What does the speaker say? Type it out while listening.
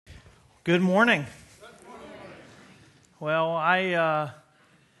Good morning. Well, I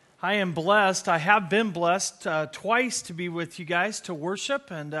am blessed. I have been blessed twice to be with you guys to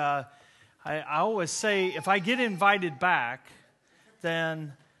worship, and I always say if I get invited back,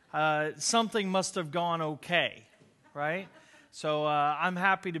 then something must have gone okay, right? So I'm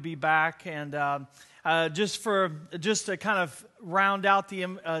happy to be back, and just to kind of round out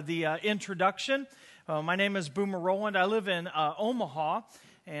the introduction, my name is Roland. I live in Omaha.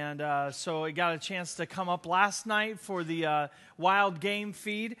 And so I got a chance to come up last night for the wild game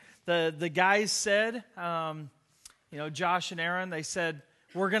feed. The guys said, Josh and Aaron, they said,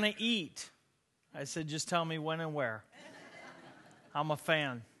 we're going to eat. I said, just tell me when and where. I'm a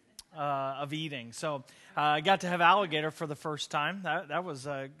fan of eating. So I got to have alligator for the first time. That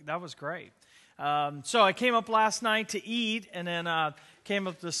was great. So I came up last night to eat, and then came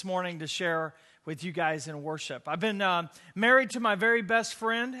up this morning to share with you guys in worship. I've been married to my very best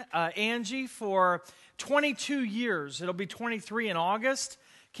friend, Angie, for 22 years. It'll be 23 in August.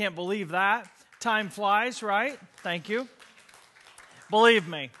 Can't believe that. Time flies, right? Thank you. Believe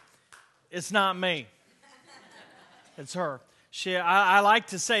me, it's not me. It's her. I like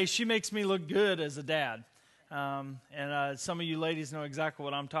to say she makes me look good as a dad. And some of you ladies know exactly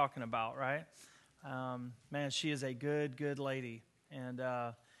what I'm talking about, right? Man, she is a good lady. And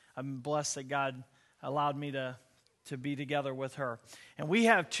I'm blessed that God allowed me to be together with her. And we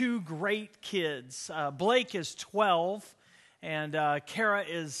have two great kids. Blake is 12, and Kara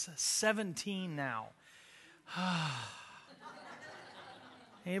is 17 now.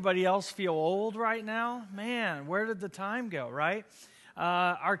 Anybody else feel old right now? Man, where did the time go, right?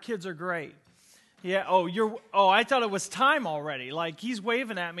 Our kids are great. Yeah, I thought it was time already. Like, he's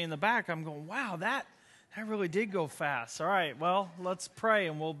waving at me in the back. I'm going, wow, that really did go fast. All right, well, let's pray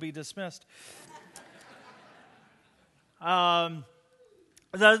and we'll be dismissed. So I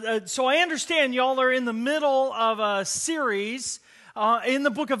understand y'all are in the middle of a series in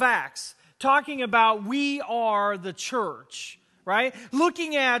the book of Acts, talking about we are the church, right?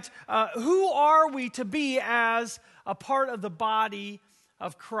 Looking at who are we to be as a part of the body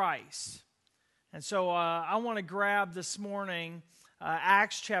of Christ. And so I want to grab this morning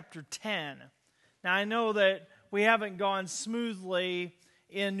Acts chapter 10. Now, I know that we haven't gone smoothly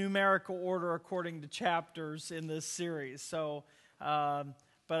in numerical order according to chapters in this series. So, but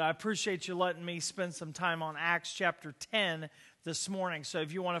I appreciate you letting me spend some time on Acts chapter 10 this morning. So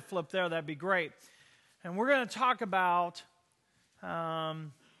if you want to flip there, that'd be great. And we're going to talk about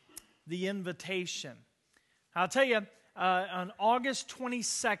the invitation. I'll tell you, on August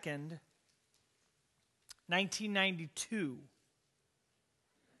 22nd, 1992,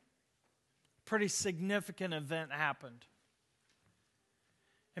 pretty significant event happened.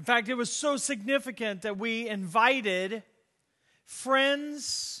 In fact, it was so significant that we invited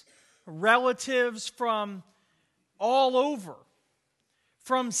friends, relatives from all over,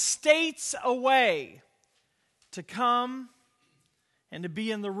 from states away, to come and to be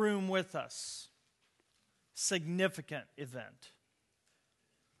in the room with us. Significant event.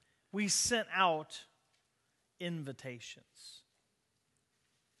 We sent out invitations.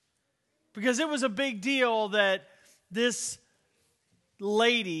 Because it was a big deal that this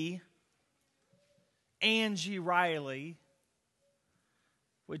lady, Angie Riley,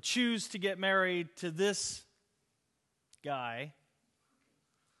 would choose to get married to this guy,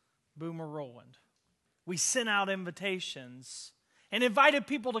 Roland. We sent out invitations and invited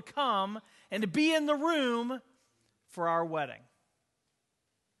people to come and to be in the room for our wedding.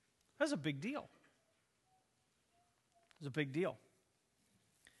 That's a big deal. It was a big deal.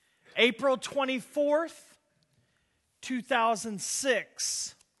 April 24th,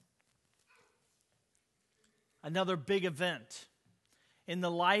 2006. Another big event in the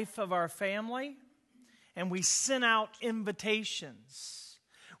life of our family, and we sent out invitations.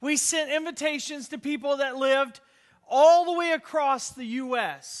 We sent invitations to people that lived all the way across the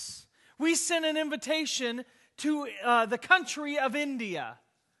U.S. We sent an invitation to the country of India.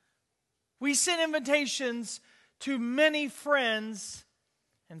 We sent invitations to many friends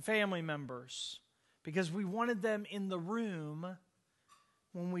and family members because we wanted them in the room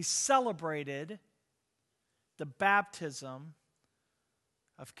when we celebrated the baptism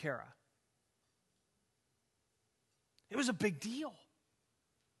of Kara. It was a big deal.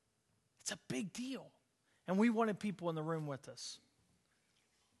 It's a big deal. And we wanted people in the room with us.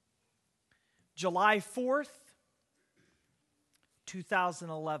 July 4th,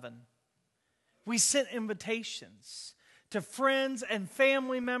 2011. We sent invitations to friends and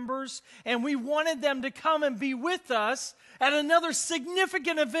family members, and we wanted them to come and be with us at another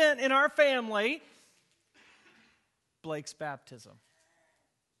significant event in our family, Blake's baptism.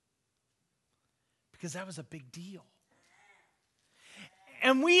 Because that was a big deal.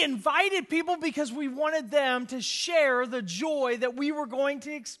 And we invited people because we wanted them to share the joy that we were going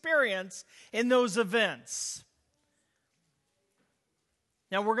to experience in those events.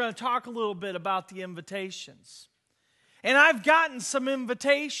 Now, we're going to talk a little bit about the invitations. And I've gotten some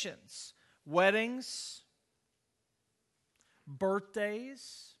invitations. Weddings,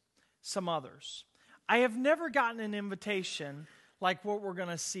 birthdays, some others. I have never gotten an invitation like what we're going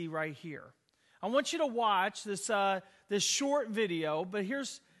to see right here. I want you to watch this short video, but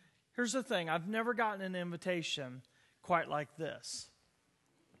here's the thing. I've never gotten an invitation quite like this.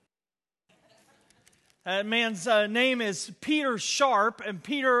 That man's name is Peter Sharp, and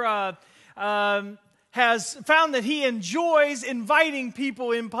Peter has found that he enjoys inviting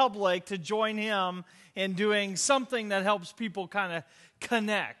people in public to join him in doing something that helps people kind of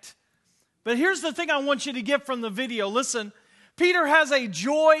connect. But here's the thing I want you to get from the video. Listen, Peter has a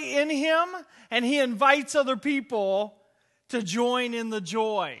joy in him, and he invites other people to join in the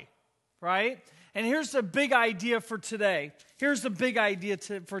joy, right? And here's the big idea for today.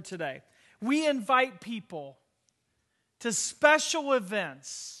 For today. We invite people to special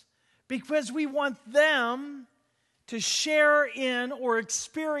events because we want them to share in or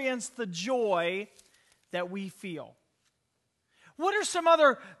experience the joy that we feel. What are some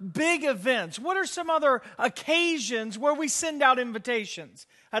other big events? What are some other occasions where we send out invitations?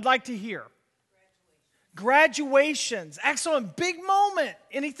 I'd like to hear. Graduations. Excellent. Big moment.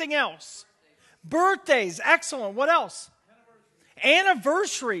 Anything else? Birthdays. Excellent. What else?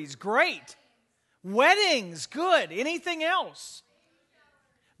 Anniversaries. Great. Weddings. Good. Anything else?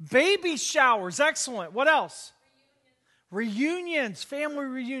 Baby showers. Excellent. What else? Reunions. Family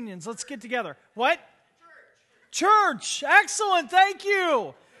reunions. Let's get together. What? Church. Excellent. Thank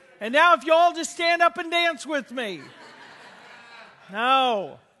you. And now if you all just stand up and dance with me.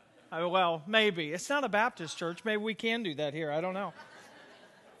 No. Well, maybe. It's not a Baptist church. Maybe we can do that here. I don't know.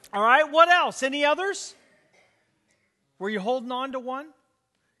 All right. What else? Any others? Were you holding on to one?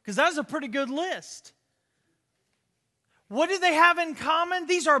 Because that was a pretty good list. What do they have in common?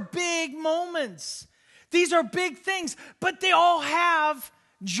 These are big moments. These are big things. But they all have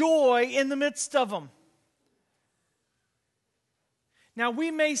joy in the midst of them. Now,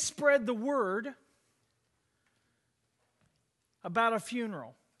 we may spread the word about a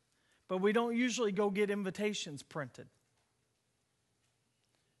funeral, but we don't usually go get invitations printed.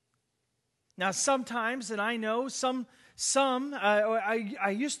 Now, sometimes, and I know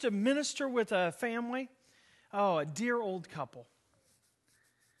I used to minister with a family, a dear old couple,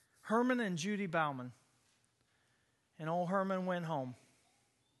 Herman and Judy Bauman. And old Herman went home.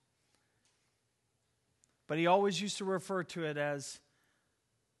 But he always used to refer to it as,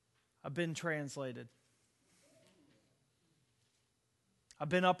 I've been translated. I've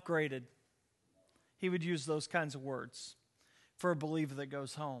been upgraded. He would use those kinds of words for a believer that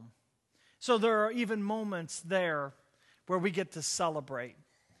goes home. So there are even moments there where we get to celebrate.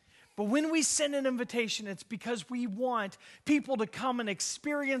 But when we send an invitation, it's because we want people to come and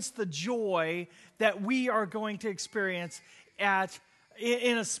experience the joy that we are going to experience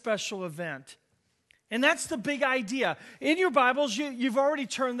in a special event. And that's the big idea. In your Bibles, you've already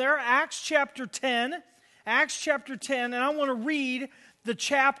turned there. Acts chapter 10. Acts chapter 10. And I want to read the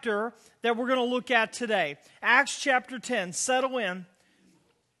chapter that we're going to look at today. Acts chapter 10. Settle in.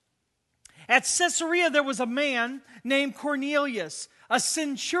 At Caesarea, there was a man named Cornelius, a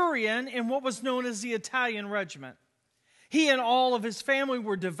centurion in what was known as the Italian regiment. He and all of his family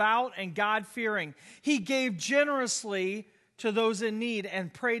were devout and God-fearing. He gave generously to those in need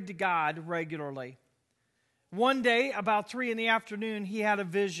and prayed to God regularly. One day, about 3 p.m, he had a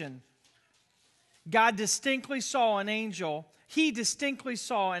vision. He distinctly saw an angel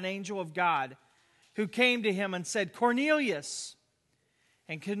of God who came to him and said, "Cornelius."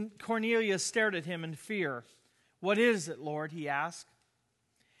 And Cornelius stared at him in fear. "What is it, Lord?" he asked.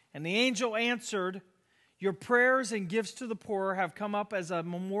 And the angel answered, "Your prayers and gifts to the poor have come up as a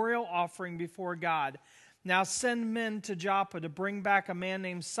memorial offering before God. Now send men to Joppa to bring back a man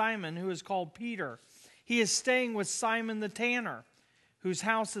named Simon, who is called Peter. He is staying with Simon the tanner, whose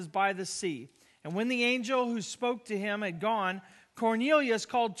house is by the sea." And when the angel who spoke to him had gone, Cornelius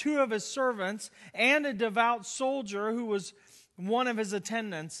called 2 of his servants and a devout soldier who was one of his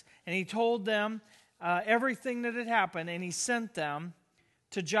attendants, and he told them everything that had happened, and he sent them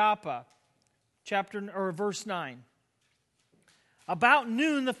to Joppa. Verse 9. About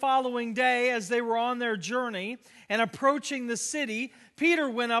noon the following day, as they were on their journey and approaching the city, Peter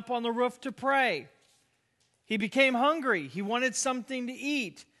went up on the roof to pray. He became hungry. He wanted something to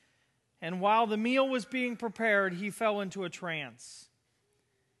eat. And while the meal was being prepared, he fell into a trance.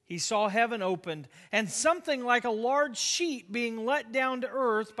 he saw heaven opened, and something like a large sheet being let down to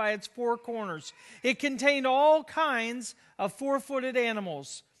earth by its four corners. It contained all kinds of four-footed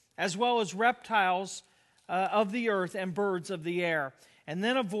animals, as well as reptiles of the earth and birds of the air. And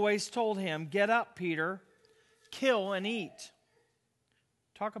then a voice told him, "Get up, Peter, kill and eat."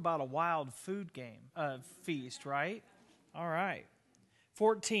 Talk about a wild feast, right? All right.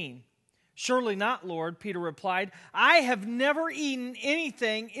 14. "Surely not, Lord," Peter replied. "I have never eaten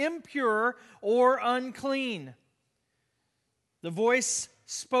anything impure or unclean." The voice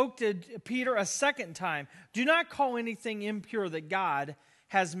spoke to Peter a second time. "Do not call anything impure that God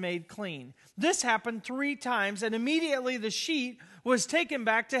has made clean." This happened 3 times, and immediately the sheet was taken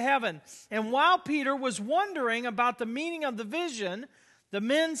back to heaven. And while Peter was wondering about the meaning of the vision, the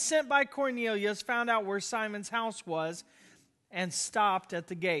men sent by Cornelius found out where Simon's house was and stopped at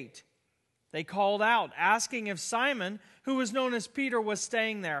the gate. They called out, asking if Simon, who was known as Peter, was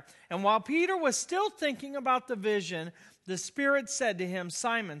staying there. And while Peter was still thinking about the vision, the Spirit said to him,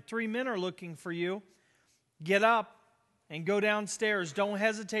 "Simon, 3 men are looking for you. Get up and go downstairs. Don't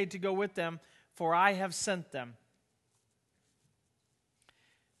hesitate to go with them, for I have sent them."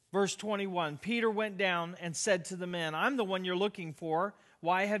 Verse 21, Peter went down and said to the men, "I'm the one you're looking for.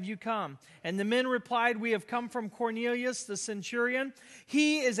 Why have you come?" And the men replied, "We have come from Cornelius the centurion.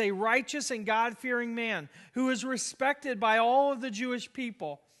 He is a righteous and God-fearing man who is respected by all of the Jewish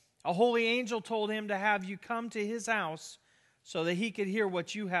people. A holy angel told him to have you come to his house so that he could hear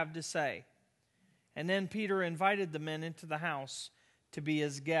what you have to say." And then Peter invited the men into the house to be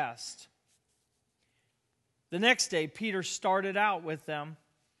his guest. The next day, Peter started out with them,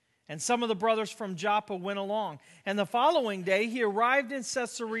 and some of the brothers from Joppa went along. And the following day, he arrived in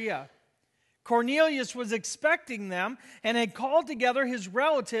Caesarea. Cornelius was expecting them and had called together his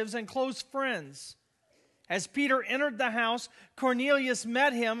relatives and close friends. As Peter entered the house, Cornelius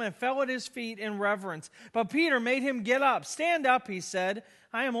met him and fell at his feet in reverence. But Peter made him get up. "Stand up," he said.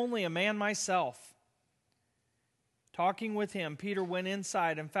 "I am only a man myself." Talking with him, Peter went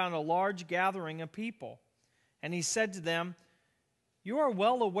inside and found a large gathering of people. And he said to them, "You are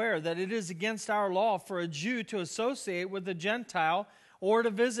well aware that it is against our law for a Jew to associate with a Gentile or to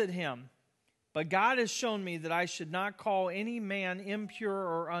visit him. But God has shown me that I should not call any man impure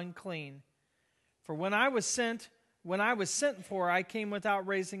or unclean. For when I was sent for, I came without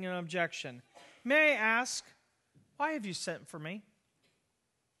raising an objection. May I ask, why have you sent for me?"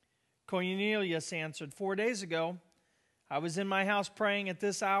 Cornelius answered, 4 days ago, I was in my house praying at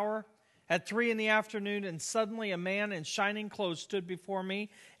this hour, at 3 p.m, and suddenly a man in shining clothes stood before me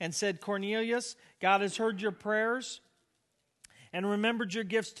and said, "Cornelius, God has heard your prayers and remembered your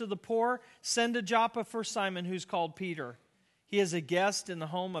gifts to the poor. Send to Joppa for Simon, who's called Peter. He is a guest in the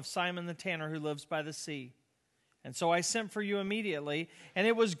home of Simon the tanner, who lives by the sea. And so I sent for you immediately, and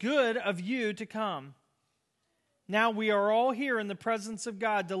it was good of you to come. Now we are all here in the presence of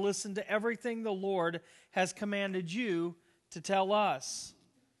God to listen to everything the Lord has commanded you to tell us."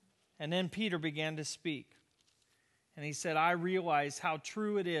 And then Peter began to speak. And he said, "I realize how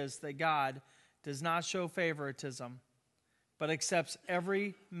true it is that God does not show favoritism, but accepts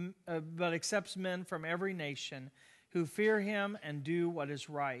men from every nation who fear him and do what is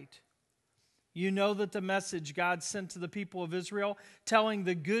right. You know that the message God sent to the people of Israel, telling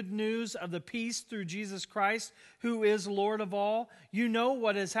the good news of the peace through Jesus Christ, who is Lord of all. You know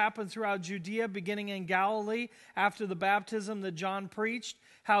what has happened throughout Judea, beginning in Galilee, after the baptism that John preached,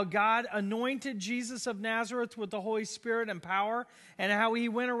 how God anointed Jesus of Nazareth with the Holy Spirit and power, and how he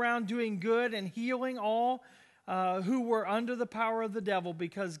went around doing good and healing all who were under the power of the devil,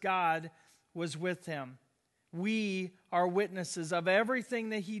 because God was with him. We are witnesses of everything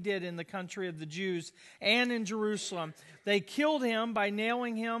that he did in the country of the Jews and in Jerusalem. They killed him by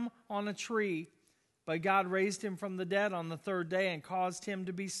nailing him on a tree, but God raised him from the dead on the 3rd day and caused him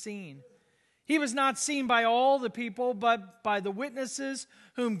to be seen. He was not seen by all the people, but by the witnesses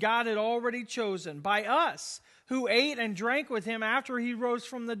whom God had already chosen, by us, who ate and drank with him after he rose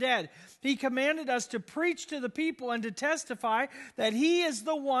from the dead. He commanded us to preach to the people and to testify that he is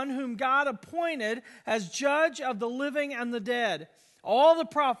the one whom God appointed as judge of the living and the dead. All the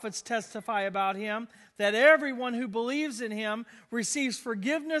prophets testify about him, that everyone who believes in him receives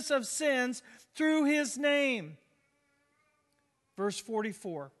forgiveness of sins through his name." Verse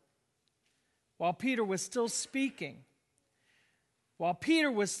 44. While Peter was still speaking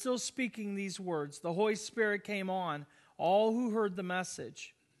these words, the Holy Spirit came on all who heard the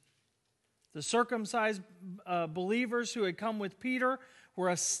message. The circumcised believers who had come with Peter were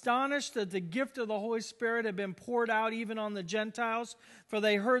astonished that the gift of the Holy Spirit had been poured out even on the Gentiles, for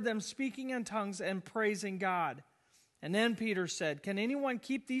they heard them speaking in tongues and praising God. And then Peter said, can anyone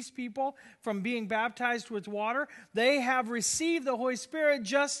keep these people from being baptized with water? They have received the Holy Spirit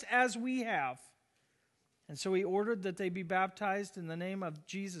just as we have. And so he ordered that they be baptized in the name of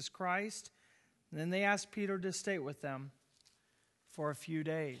Jesus Christ. And then they asked Peter to stay with them for a few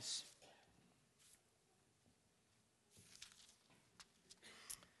days.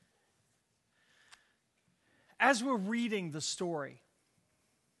 As we're reading the story,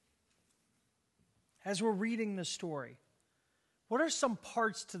 what are some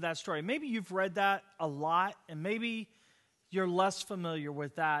parts to that story? Maybe you've read that a lot, and maybe you're less familiar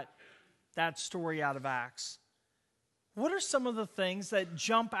with that story out of Acts. What are some of the things that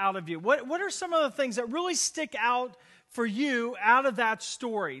jump out of you? What are some of the things that really stick out for you out of that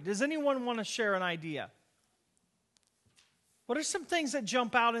story? Does anyone want to share an idea? What are some things that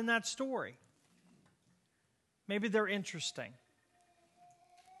jump out in that story? Maybe they're interesting.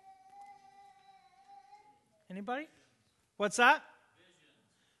 Anybody? What's that?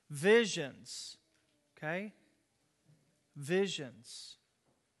 Visions. Okay? Visions.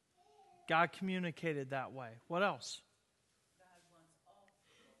 God communicated that way. What else?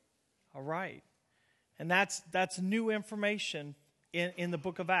 All right. And that's new information in the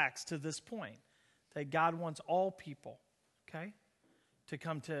book of Acts to this point. That God wants all people, okay, to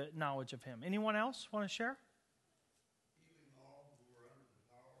come to knowledge of Him. Anyone else want to share? Even all who are under the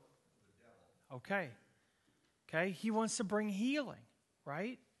power of the devil. Okay. Okay, He wants to bring healing,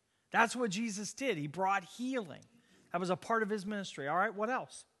 right? That's what Jesus did. He brought healing. That was a part of His ministry. All right, what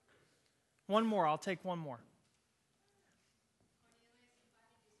else? One more. I'll take one more.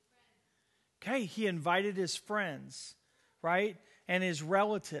 Okay, He invited His friends, right? And His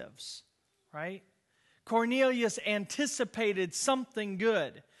relatives, right? Cornelius anticipated something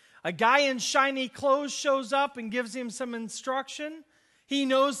good. A guy in shiny clothes shows up and gives him some instruction. He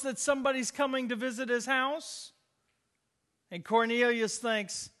knows that somebody's coming to visit his house. And Cornelius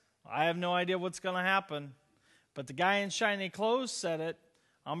thinks, I have no idea what's going to happen. But the guy in shiny clothes said it.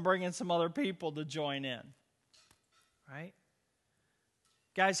 I'm bringing some other people to join in. Right?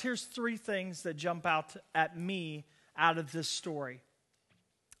 Guys, here's 3 things that jump out at me out of this story.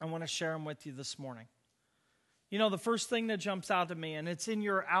 I want to share them with you this morning. You know, the first thing that jumps out to me, and it's in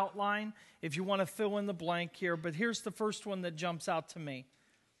your outline if you want to fill in the blank here, but here's the first one that jumps out to me,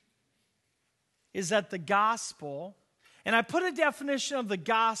 is that the gospel, and I put a definition of the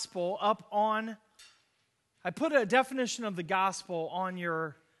gospel on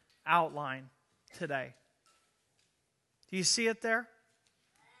your outline today. Do you see it there?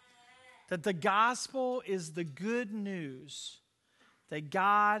 That the gospel is the good news that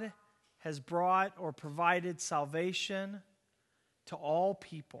God has brought or provided salvation to all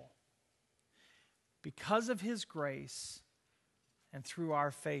people because of His grace and through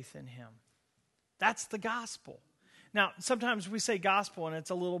our faith in Him. That's the gospel. Now, sometimes we say gospel and it's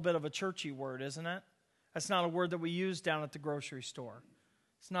a little bit of a churchy word, isn't it? That's not a word that we use down at the grocery store.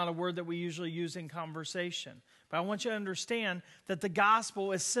 It's not a word that we usually use in conversation. But I want you to understand that the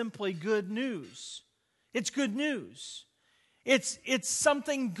gospel is simply good news. It's good news. It's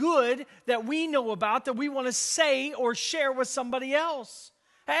something good that we know about that we want to say or share with somebody else.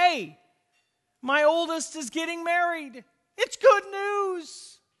 Hey, my oldest is getting married. It's good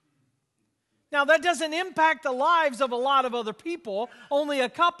news. Now, that doesn't impact the lives of a lot of other people, only a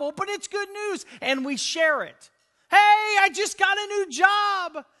couple, but it's good news, and we share it. Hey, I just got a new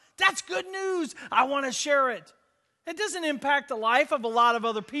job. That's good news. I want to share it. It doesn't impact the life of a lot of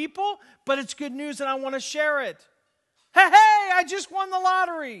other people, but it's good news, and I want to share it. Hey, I just won the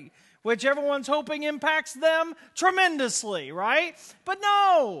lottery, which everyone's hoping impacts them tremendously, right? But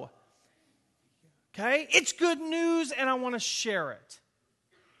no. Okay? It's good news, and I want to share it.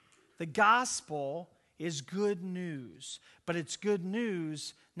 The gospel is good news, but it's good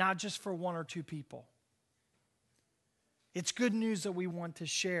news not just for 1 or 2 people. It's good news that we want to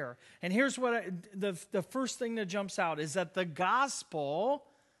share. And here's what the first thing that jumps out is that the gospel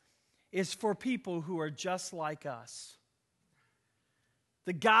is for people who are just like us.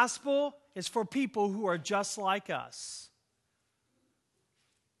 The gospel is for people who are just like us.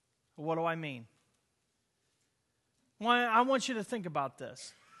 What do I mean? Well, I want you to think about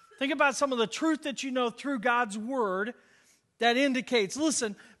this. Think about some of the truth that you know through God's word that indicates,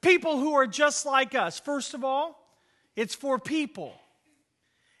 listen, people who are just like us. First of all, it's for people.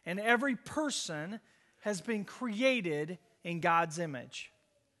 And every person has been created in God's image.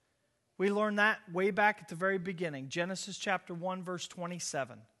 We learned that way back at the very beginning. Genesis chapter 1, verse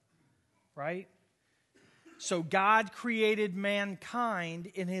 27. Right? So God created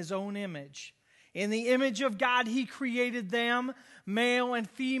mankind in His own image. In the image of God, He created them. Male and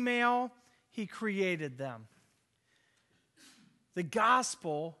female, He created them. The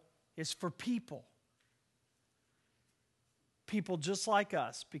gospel is for people. People just like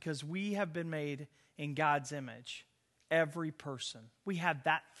us, because we have been made in God's image. Every person. We have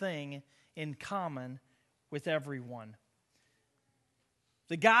that thing in common with everyone.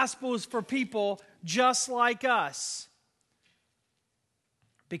 The gospel is for people just like us,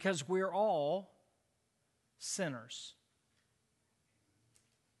 because we're all sinners.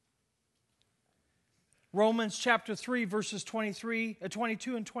 Romans chapter 3, verses 22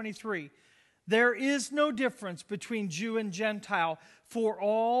 and 23. There is no difference between Jew and Gentile, for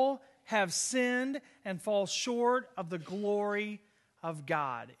all have sinned and fall short of the glory of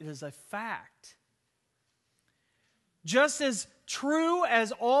God. It is a fact. Just as true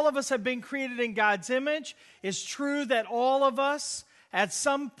as all of us have been created in God's image, it's true that all of us at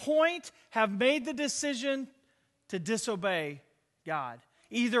some point have made the decision to disobey God,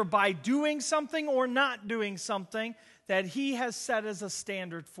 either by doing something or not doing something that He has set as a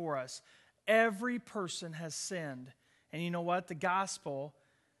standard for us. Every person has sinned. And you know what? The gospel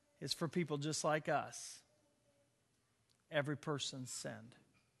is for people just like us. Every person sinned.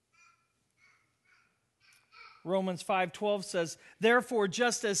 Romans 5:12 says, therefore,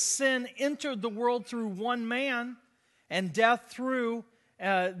 just as sin entered the world through one man, and death through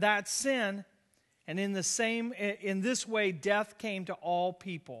that sin, and in this way death came to all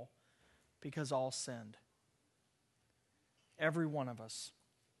people, because all sinned. Every one of us.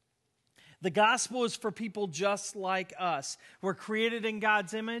 The gospel is for people just like us. We're created in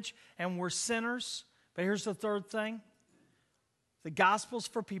God's image, and we're sinners. But here's the third thing. The gospel's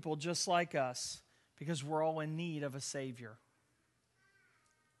for people just like us, because we're all in need of a Savior.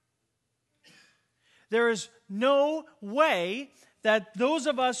 There is no way that those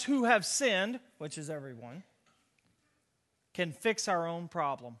of us who have sinned, which is everyone, can fix our own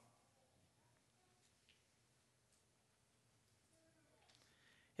problem.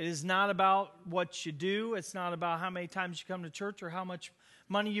 It is not about what you do. It's not about how many times you come to church, or how much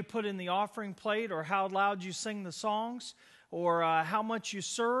money you put in the offering plate, or how loud you sing the songs, or how much you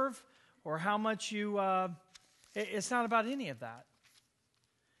serve, or how much you... it's not about any of that.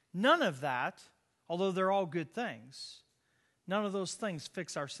 None of that, although they're all good things, none of those things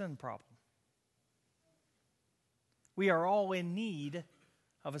fix our sin problem. We are all in need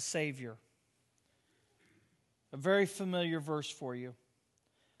of a Savior. A very familiar verse for you.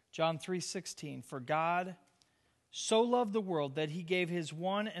 John 3:16, for God so loved the world that He gave His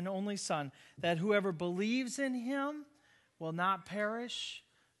one and only Son, that whoever believes in Him will not perish,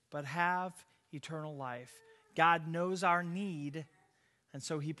 but have eternal life. God knows our need, and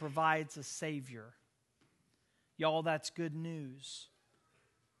so He provides a Savior. Y'all, that's good news.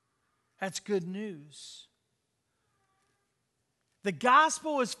 That's good news. The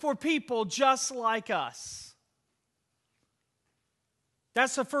gospel is for people just like us.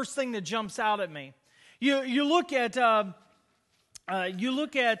 That's the first thing that jumps out at me. You look at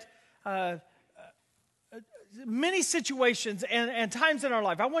many situations and times in our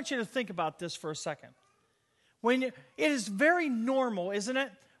life. I want you to think about this for a second. It is very normal, isn't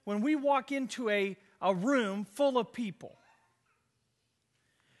it, when we walk into a room full of people,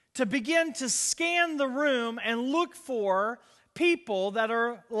 to begin to scan the room and look for people that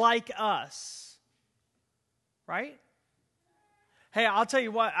are like us. Right? Hey, I'll tell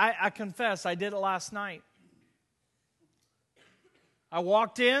you what, I confess, I did it last night. I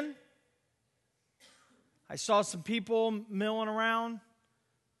walked in, I saw some people milling around,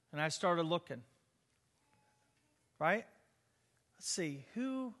 and I started looking. Right? Let's see,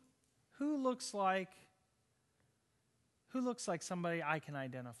 who looks like somebody I can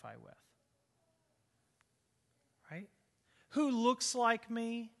identify with? Right? Who looks like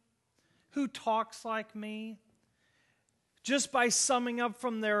me? Who talks like me? Just by summing up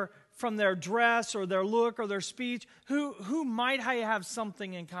from their dress or their look or their speech, who might I have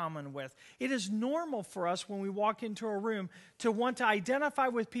something in common with? It is normal for us when we walk into a room to want to identify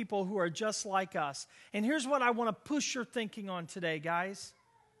with people who are just like us. And here's what I want to push your thinking on today, guys.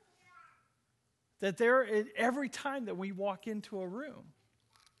 That every time that we walk into a room,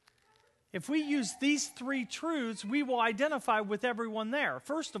 if we use these three truths, we will identify with everyone there.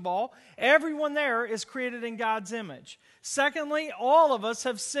 First of all, everyone there is created in God's image. Secondly, all of us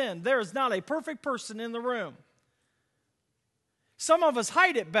have sinned. There is not a perfect person in the room. Some of us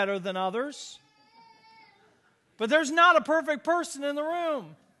hide it better than others, but there's not a perfect person in the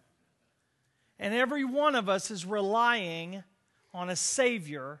room. And every one of us is relying on a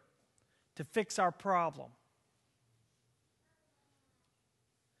Savior to fix our problem.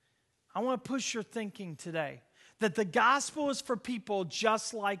 I want to push your thinking today That the gospel is for people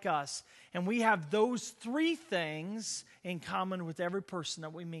just like us. And we have those three things in common with every person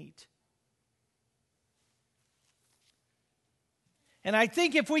that we meet. And I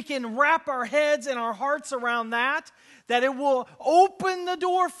think if we can wrap our heads and our hearts around that it will open the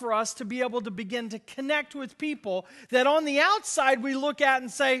door for us to be able to begin to connect with people that on the outside we look at and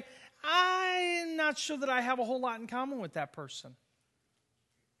say, I'm not sure that I have a whole lot in common with that person.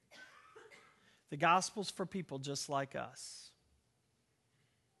 The gospel's for people just like us.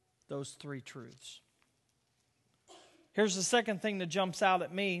 Those three truths. Here's the second thing that jumps out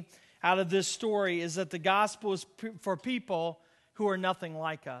at me out of this story is that the gospel is for people who are nothing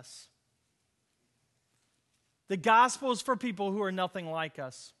like us. The gospel is for people who are nothing like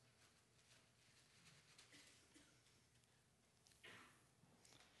us.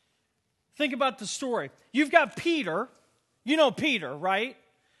 Think about the story. You've got Peter. You know Peter, right?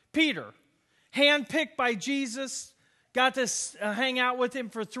 Peter, handpicked by Jesus, got to hang out with him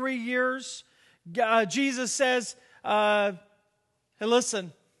for 3 years. Jesus says, hey,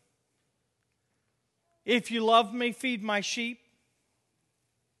 listen, if you love me, feed my sheep.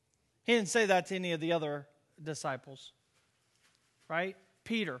 He didn't say that to any of the other disciples, right?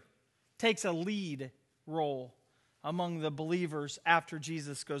 Peter takes a lead role among the believers after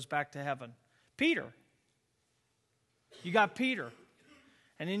Jesus goes back to heaven. Peter. You got Peter.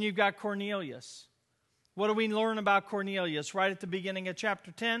 And then you've got Cornelius. What do we learn about Cornelius? Right at the beginning of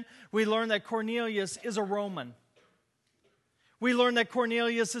chapter 10, we learn that Cornelius is a Roman. We learn that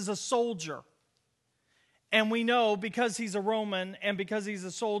Cornelius is a soldier. And we know because he's a Roman and because he's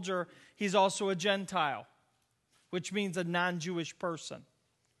a soldier, he's also a Gentile, which means a non-Jewish person.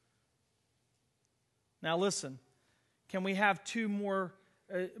 Now listen, can we have two more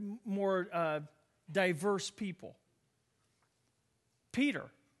diverse people?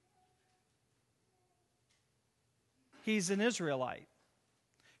 Peter. He's an Israelite.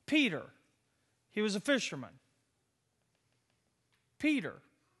 Peter. He was a fisherman. Peter.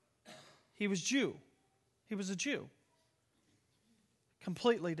 He was Jew. He was a Jew.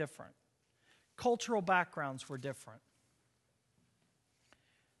 Completely different. Cultural backgrounds were different.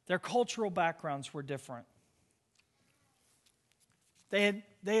 Their cultural backgrounds were different. They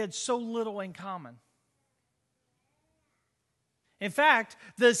had so little in common. In fact,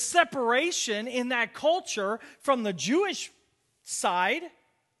 the separation in that culture from the Jewish side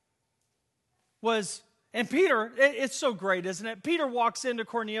was, and Peter, it's so great, isn't it? Peter walks into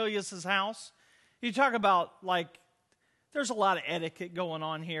Cornelius' house. You talk about, like, there's a lot of etiquette going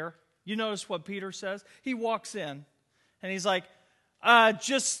on here. You notice what Peter says? He walks in, and he's like,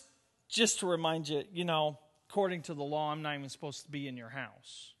 just to remind you, according to the law, I'm not even supposed to be in your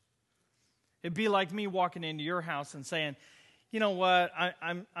house. It'd be like me walking into your house and saying, you know what,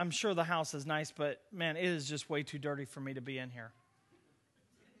 I'm sure the house is nice, but man, it is just way too dirty for me to be in here.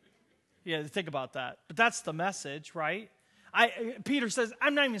 Yeah, think about that. But that's the message, right? Peter says,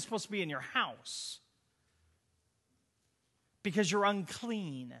 I'm not even supposed to be in your house because you're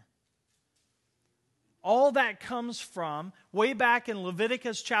unclean. All that comes from way back in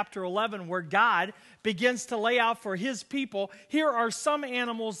Leviticus chapter 11 where God begins to lay out for his people, here are some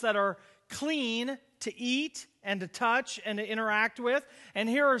animals that are clean to eat and to touch and to interact with, and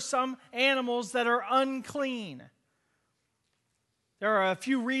here are some animals that are unclean. There are a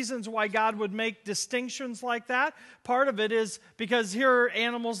few reasons why God would make distinctions like that. Part of it is because here are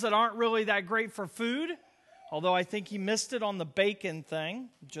animals that aren't really that great for food, although I think he missed it on the bacon thing.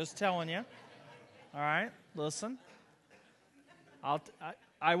 Just telling you. All right, listen.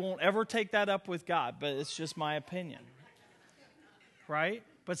 I won't ever take that up with God, but it's just my opinion. Right?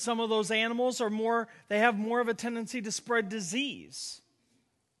 But some of those animals they have more of a tendency to spread disease.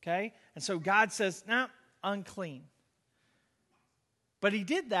 Okay? And so God says, no, unclean. But he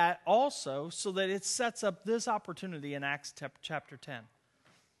did that also so that it sets up this opportunity in Acts chapter 10.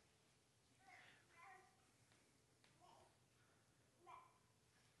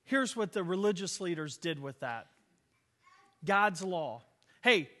 Here's what the religious leaders did with that. God's law.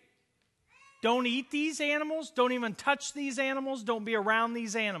 Hey, don't eat these animals. Don't even touch these animals. Don't be around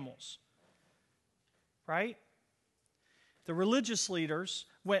these animals. Right? The religious leaders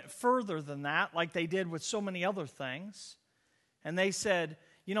went further than that, like they did with so many other things. And they said,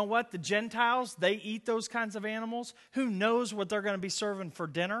 you know what? The Gentiles, they eat those kinds of animals. Who knows what they're going to be serving for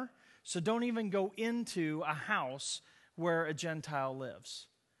dinner? So don't even go into a house where a Gentile lives.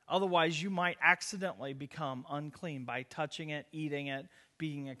 Otherwise, you might accidentally become unclean by touching it, eating it,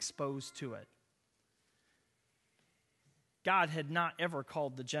 being exposed to it. God had not ever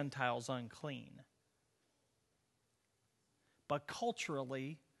called the Gentiles unclean. But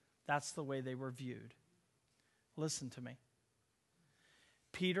culturally, that's the way they were viewed. Listen to me.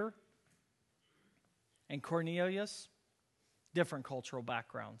 Peter and Cornelius, different cultural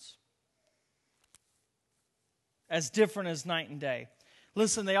backgrounds. As different as night and day.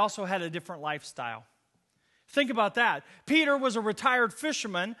 Listen, they also had a different lifestyle. Think about that. Peter was a retired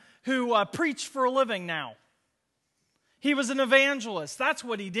fisherman who preached for a living now. He was an evangelist. That's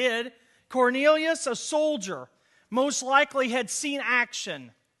what he did. Cornelius, a soldier, most likely had seen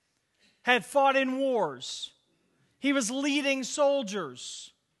action, had fought in wars. He was leading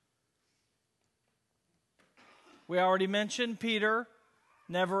soldiers. We already mentioned Peter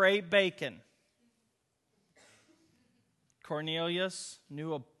never ate bacon. Cornelius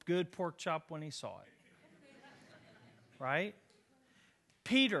knew a good pork chop when he saw it. Right?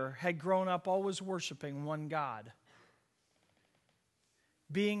 Peter had grown up always worshiping one God.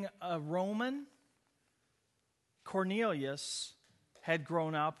 Being a Roman, Cornelius had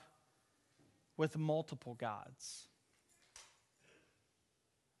grown up with multiple gods.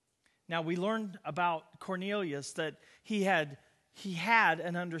 Now we learned about Cornelius that he had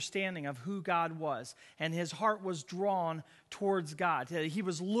an understanding of who God was, and his heart was drawn towards God. He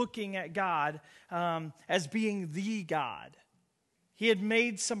was looking at God as being the God. He had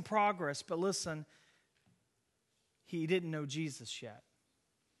made some progress, but listen, he didn't know Jesus yet.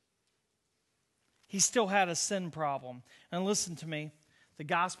 He still had a sin problem. And listen to me, the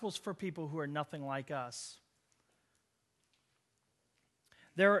gospel's for people who are nothing like us.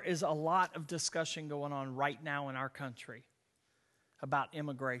 There is a lot of discussion going on right now in our country about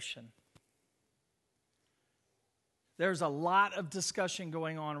immigration. There's a lot of discussion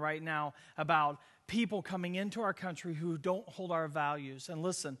going on right now about people coming into our country who don't hold our values. And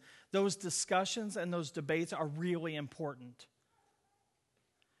listen, those discussions and those debates are really important.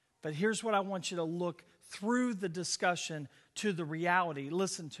 But here's what I want you to look through the discussion to the reality.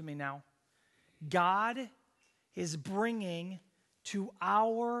 Listen to me now. God is bringing to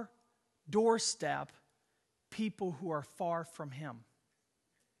our doorstep people who are far from Him.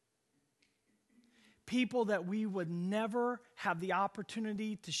 People that we would never have the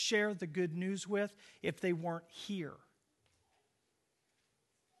opportunity to share the good news with if they weren't here.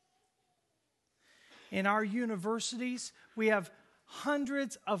 In our universities, we have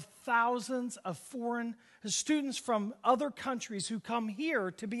hundreds of thousands of foreign students from other countries who come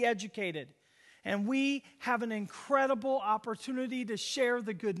here to be educated. And we have an incredible opportunity to share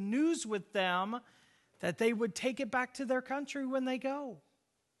the good news with them that they would take it back to their country when they go.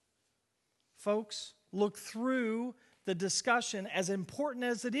 Folks, look through the discussion, as important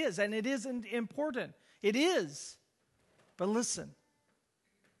as it is. And it isn't important. It is. But listen.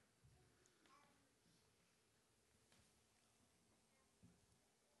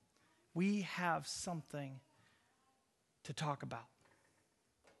 We have something to talk about.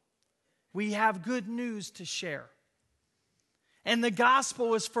 We have good news to share. And the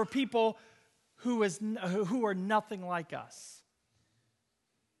gospel is for people who are nothing like us.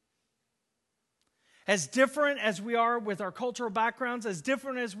 As different as we are with our cultural backgrounds, as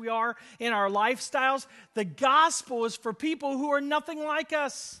different as we are in our lifestyles, the gospel is for people who are nothing like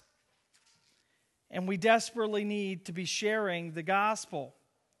us. And we desperately need to be sharing the gospel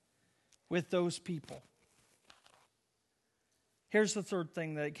with those people. Here's the third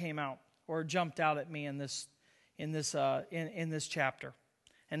thing that came out or jumped out at me in this chapter.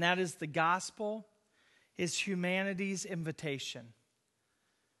 And that is the gospel is humanity's invitation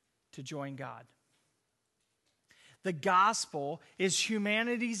to join God. The gospel is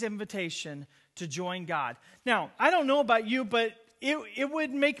humanity's invitation to join God. Now, I don't know about you, but it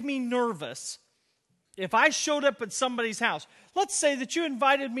would make me nervous if I showed up at somebody's house. Let's say that you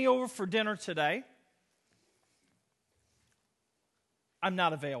invited me over for dinner today. I'm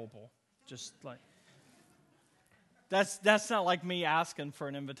not available. Just like that's not like me asking for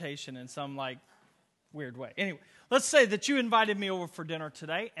an invitation in some like weird way. Anyway, let's say that you invited me over for dinner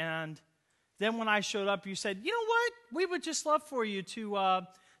today, and then when I showed up, you said, "You know what? We would just love for you to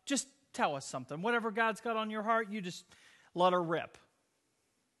just tell us something. Whatever God's got on your heart, you just let her rip."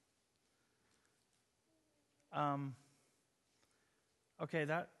 Okay,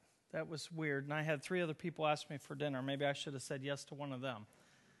 that was weird. And I had 3 other people ask me for dinner. Maybe I should have said yes to one of them.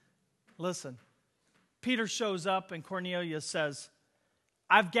 Listen, Peter shows up and Cornelius says,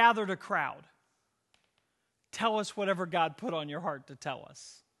 "I've gathered a crowd. Tell us whatever God put on your heart to tell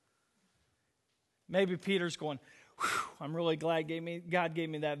us." Maybe Peter's going, "I'm really glad God gave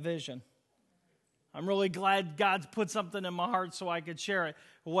me that vision. I'm really glad God's put something in my heart so I could share it."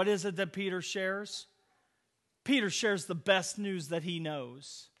 What is it that Peter shares? Peter shares the best news that he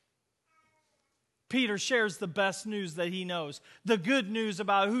knows. Peter shares the best news that he knows, the good news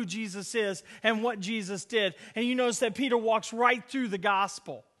about who Jesus is and what Jesus did. And you notice that Peter walks right through the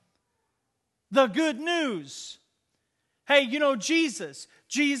gospel. The good news. Hey, you know Jesus,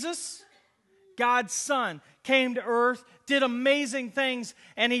 God's Son, came to earth, did amazing things,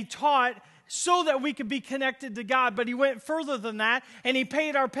 and he taught so that we could be connected to God. But he went further than that, and he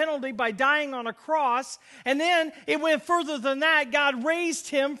paid our penalty by dying on a cross. And then it went further than that. God raised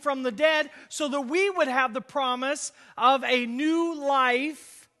him from the dead so that we would have the promise of a new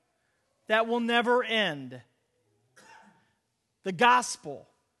life that will never end. The gospel,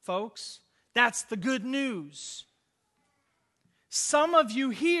 folks, that's the good news. Some of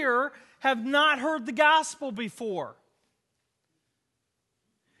you here have not heard the gospel before.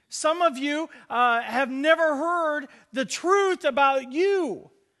 Some of you have never heard the truth about you.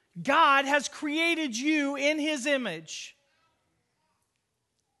 God has created you in His image.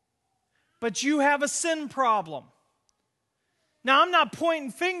 But you have a sin problem. Now, I'm not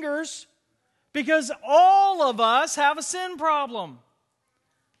pointing fingers because all of us have a sin problem.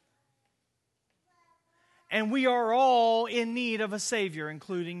 And we are all in need of a Savior,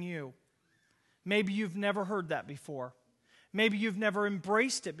 including you. Maybe you've never heard that before. Maybe you've never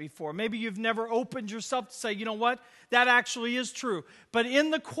embraced it before. Maybe you've never opened yourself to say, you know what, that actually is true. But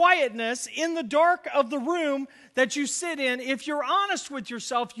in the quietness, in the dark of the room that you sit in, if you're honest with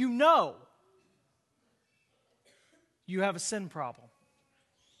yourself, you know you have a sin problem.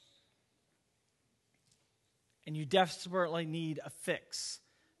 And you desperately need a fix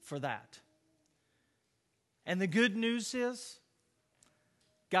for that. And the good news is,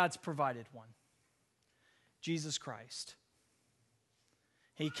 God's provided one. Jesus Christ.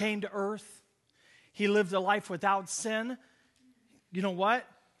 He came to earth. He lived a life without sin. You know what?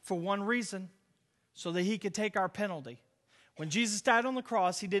 For one reason, so that He could take our penalty. When Jesus died on the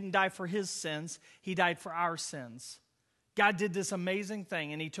cross, He didn't die for His sins. He died for our sins. God did this amazing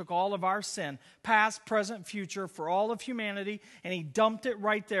thing, and He took all of our sin, past, present, future, for all of humanity, and He dumped it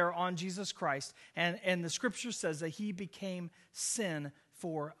right there on Jesus Christ. And the Scripture says that He became sin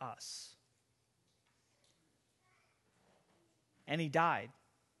for us. And He died.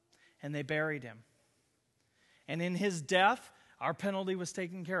 And they buried Him. And in His death, our penalty was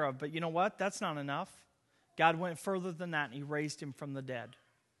taken care of. But you know what? That's not enough. God went further than that, and He raised Him from the dead.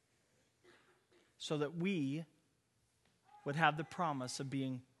 So that we would have the promise of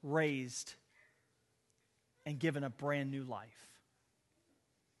being raised and given a brand new life.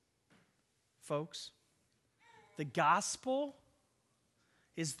 Folks, the gospel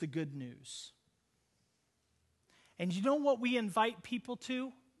is the good news. And you know what we invite people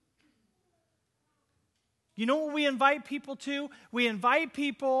to? You know what we invite people to? We invite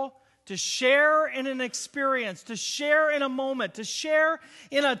people to share in an experience, to share in a moment, to share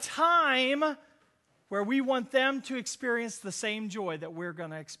in a time where we want them to experience the same joy that we're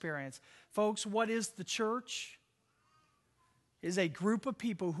going to experience. Folks, what is the church? It is a group of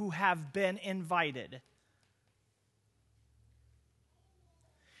people who have been invited.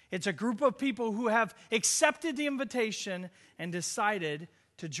 It's a group of people who have accepted the invitation and decided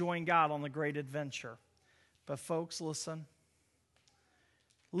to join God on the great adventure. But folks, listen.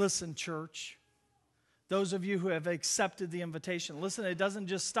 Listen, church. Those of you who have accepted the invitation, listen, it doesn't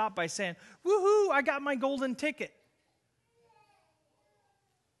just stop by saying, woohoo, I got my golden ticket.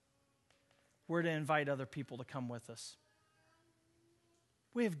 We're to invite other people to come with us.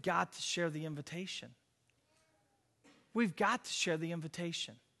 We have got to share the invitation. We've got to share the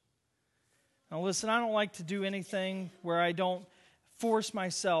invitation. Now listen, I don't like to do anything where I don't force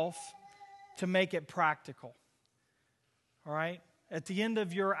myself to make it practical. All right? At the end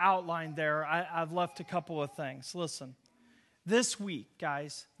of your outline there, I've left a couple of things. Listen, this week,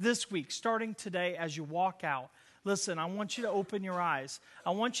 guys, this week, starting today as you walk out, listen, I want you to open your eyes.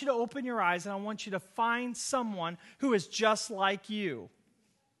 I want you to open your eyes and I want you to find someone who is just like you.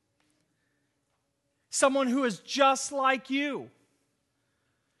 Someone who is just like you.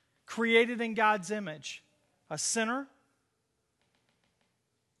 Created in God's image. A sinner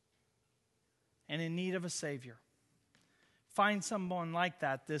and in need of a Savior. Find someone like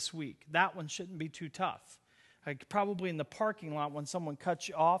that this week. That one shouldn't be too tough. Like probably in the parking lot when someone cuts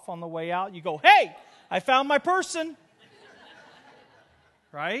you off on the way out, you go, hey, I found my person.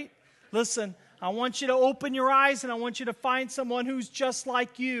 Right? Listen, I want you to open your eyes and I want you to find someone who's just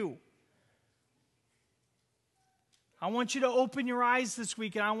like you. I want you to open your eyes this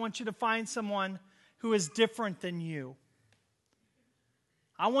week and I want you to find someone who is different than you.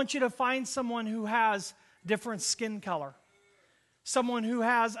 I want you to find someone who has different skin color. Someone who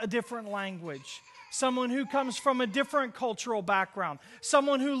has a different language. someone who comes from a different cultural background,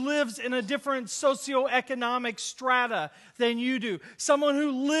 someone who lives in a different socioeconomic strata than you do, someone who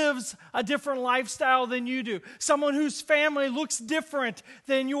lives a different lifestyle than you do, someone whose family looks different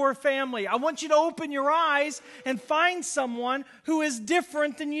than your family. I want you to open your eyes and find someone who is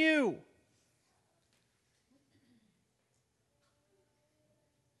different than you.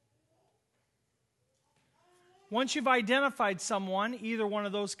 Once you've identified someone, either one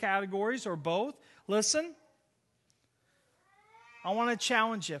of those categories or both, listen, I want to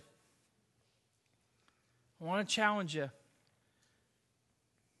challenge you. I want to challenge you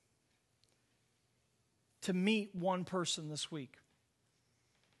to meet one person this week.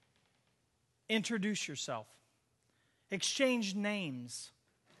 Introduce yourself. Exchange names.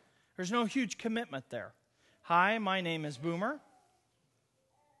 There's no huge commitment there. Hi, my name is Boomer.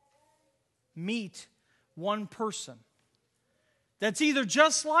 Meet one person that's either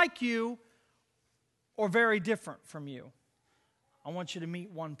just like you or very different from you. I want you to meet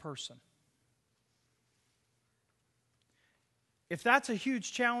one person. If that's a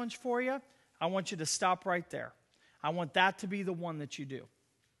huge challenge for you, I want you to stop right there. I want that to be the one that you do.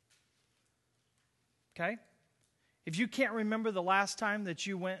 Okay? If you can't remember the last time that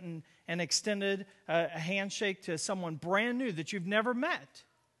you went and extended a handshake to someone brand new that you've never met,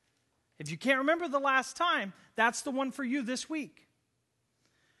 if you can't remember the last time, that's the one for you this week.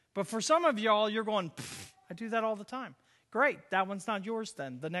 But for some of y'all, you're going, I do that all the time. Great, that one's not yours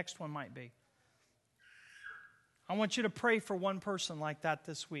then. The next one might be. I want you to pray for one person like that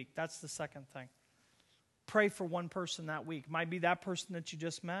this week. That's the second thing. Pray for one person that week. Might be that person that you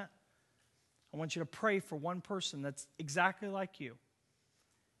just met. I want you to pray for one person that's exactly like you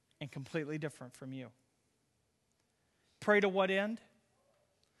and completely different from you. Pray to what end?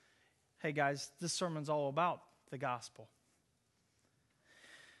 Hey guys, this sermon's all about the gospel.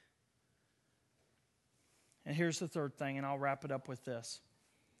 And here's the third thing, and I'll wrap it up with this.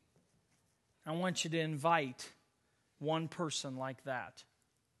 I want you to invite one person like that.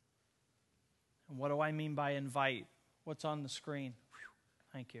 And what do I mean by invite? What's on the screen?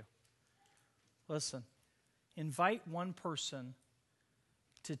 Whew, thank you. Listen, invite one person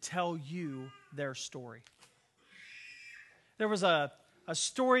to tell you their story. There was a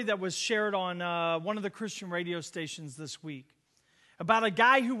story that was shared on one of the Christian radio stations this week about a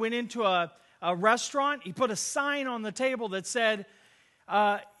guy who went into a restaurant. He put a sign on the table that said,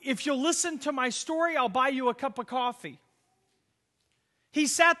 if you'll listen to my story, I'll buy you a cup of coffee. He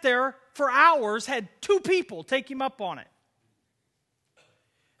sat there for hours, had 2 people take him up on it.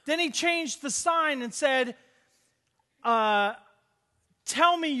 Then he changed the sign and said,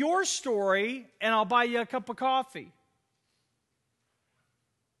 tell me your story and I'll buy you a cup of coffee.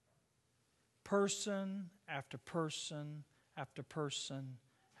 Person after person after person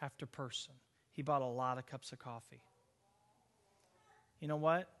after person. He bought a lot of cups of coffee. You know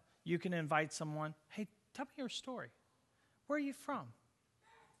what? You can invite someone, hey, tell me your story. Where are you from?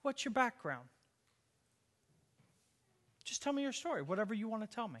 What's your background? Just tell me your story, whatever you want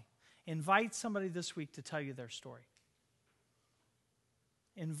to tell me. Invite somebody this week to tell you their story.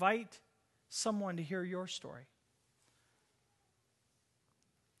 Invite someone to hear your story.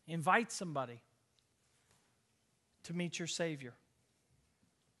 Invite somebody to meet your Savior.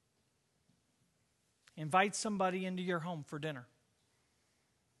 Invite somebody into your home for dinner.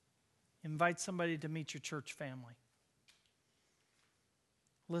 Invite somebody to meet your church family.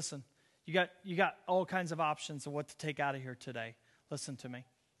 Listen, you got all kinds of options of what to take out of here today. Listen to me.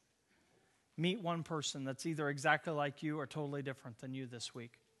 Meet one person that's either exactly like you or totally different than you this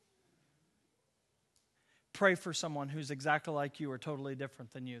week. Pray for someone who's exactly like you or totally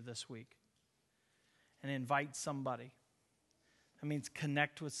different than you this week. And invite somebody. That means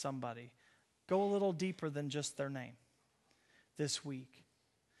connect with somebody. Go a little deeper than just their name this week.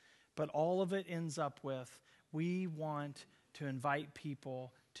 But all of it ends up with, we want to invite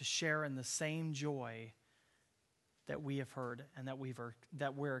people to share in the same joy that we have heard and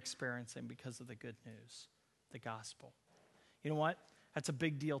that we're experiencing because of the good news, the gospel. You know what? That's a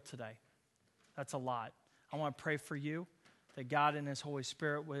big deal today. That's a lot. I want to pray for you that God and His Holy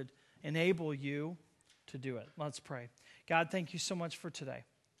Spirit would enable you to do it. Let's pray. God, thank you so much for today.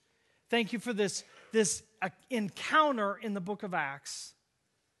 Thank you for this encounter in the book of Acts.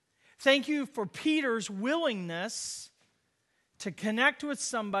 Thank you for Peter's willingness to connect with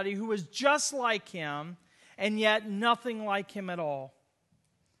somebody who was just like him and yet nothing like him at all.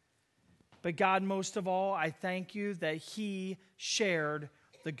 But God, most of all, I thank you that he shared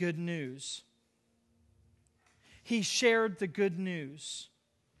the good news. He shared the good news.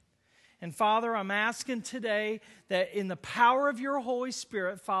 And Father, I'm asking today that in the power of your Holy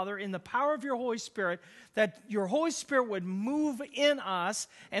Spirit, Father, in the power of your Holy Spirit, that your Holy Spirit would move in us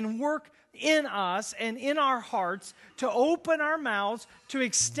and work in us and in our hearts to open our mouths, to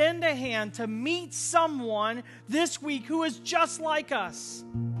extend a hand, to meet someone this week who is just like us,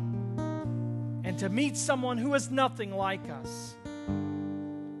 and to meet someone who is nothing like us.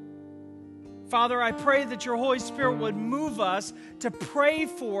 Father, I pray that your Holy Spirit would move us to pray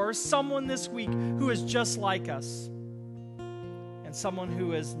for someone this week who is just like us and someone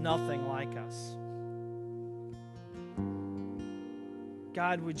who is nothing like us.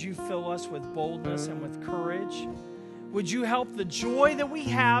 God, would you fill us with boldness and with courage? Would you help the joy that we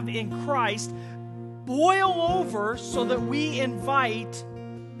have in Christ boil over so that we invite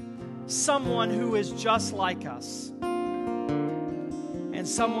someone who is just like us and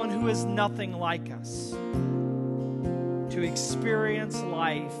someone who is nothing like us to experience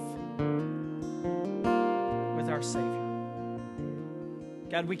life with our Savior.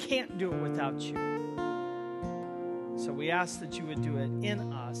 God, we can't do it without you. So we ask that you would do it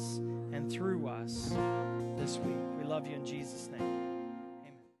in us and through us this week. We love you in Jesus' name.